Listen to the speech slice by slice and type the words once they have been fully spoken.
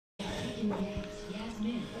We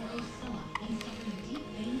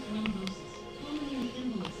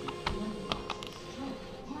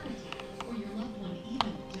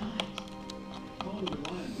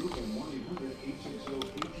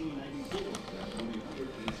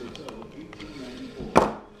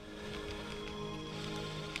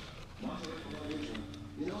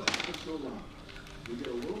get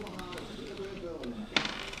a little behind, a little bit of bill in that.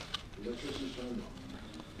 Electricity's turned on.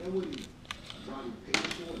 That wouldn't drive you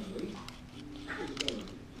painful and wait. It's better.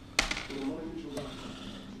 For the MoneyMutual.com,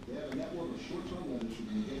 they have a network of short-term lenders who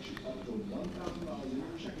can get you up to $1,000 in your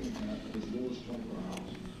checking account as low as 24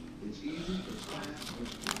 hours. It's easy, it's fast, and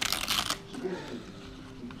it's quick. So get ahead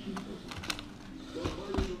and keep it. Go to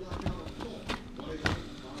MoneyMutual.com and call 1-800-585.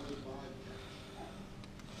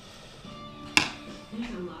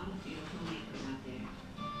 There's a lot of beautiful makers out there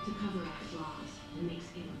to cover up flaws and make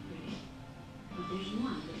skin look pretty. But there's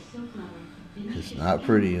one that's so clever. It's not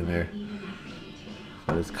pretty in there,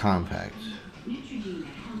 but it's compact. Neutrogena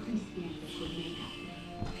healthy skin liquid makeup.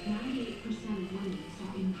 98% of women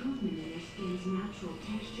saw improvement in their skin's natural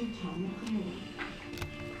texture, tone, and clarity.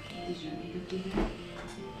 Does your makeup do that?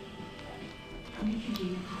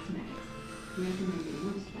 Neutrogena Cosmetics. Recommended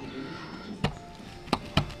most by dermatologists.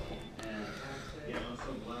 I'm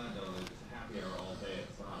so glad though that it's a happy hour all day at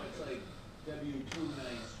Sonic. It's like W2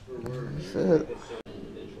 nights for work. That's it.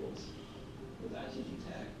 Individuals. With ITT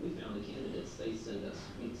Tech, we found the candidates they send us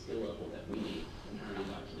meet the skill level that we need in hiring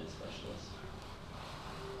document specialists.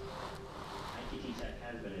 ITT Tech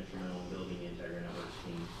has been instrumental in building the entire network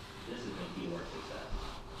team. This has been key to our success.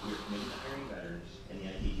 We are committed to hiring veterans, and the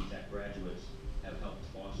ITT Tech graduates have helped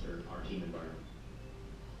foster our team environment.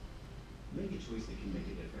 Make a choice that can make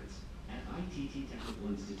a difference. At ITT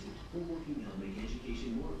Technical Institute, we're working to help make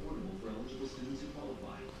education more affordable for eligible students who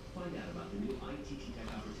qualify. Find out about the new ITT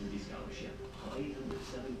Tech Opportunity Scholarship. Call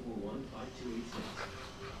 800-741-5286.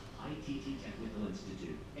 ITT Technical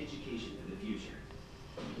Institute. Education for the future.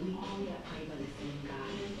 We all got played by the same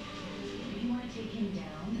guy. If you want to take him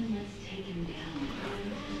down, then let's take him down.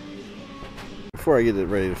 Before I get it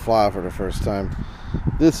ready to fly for the first time,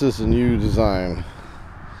 this is a new design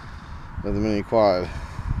of the mini quad.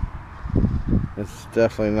 It's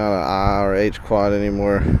definitely not an I or H quad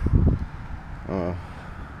anymore.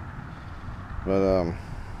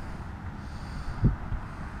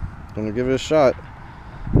 Gonna give it a shot.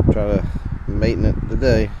 Try to mate it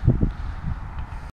today.